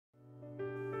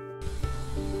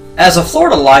As a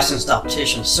Florida licensed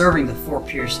optician serving the Fort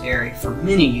Pierce area for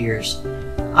many years,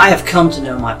 I have come to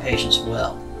know my patients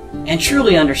well and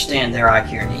truly understand their eye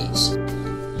care needs.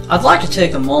 I'd like to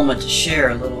take a moment to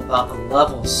share a little about the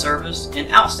level of service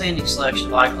and outstanding selection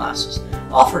of eyeglasses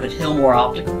offered at Hillmore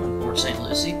Optical in Port St.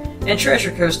 Lucie and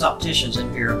Treasure Coast Opticians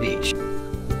in Vero Beach.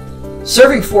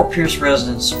 Serving Fort Pierce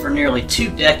residents for nearly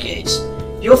 2 decades,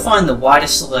 you'll find the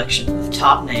widest selection of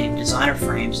top-name designer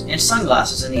frames and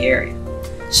sunglasses in the area,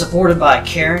 supported by a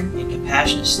caring and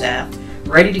compassionate staff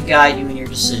ready to guide you in your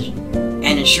decision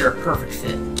and ensure a perfect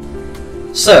fit.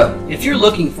 So, if you're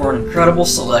looking for an incredible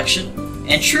selection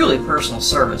and truly personal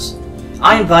service,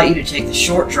 I invite you to take the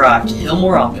short drive to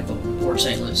Hillmore Optical in Port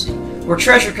St. Lucie or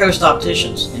Treasure Coast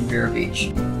Opticians in Vero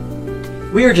Beach.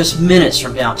 We are just minutes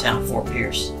from downtown Fort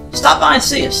Pierce. Stop by and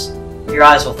see us. Your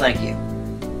eyes will thank you.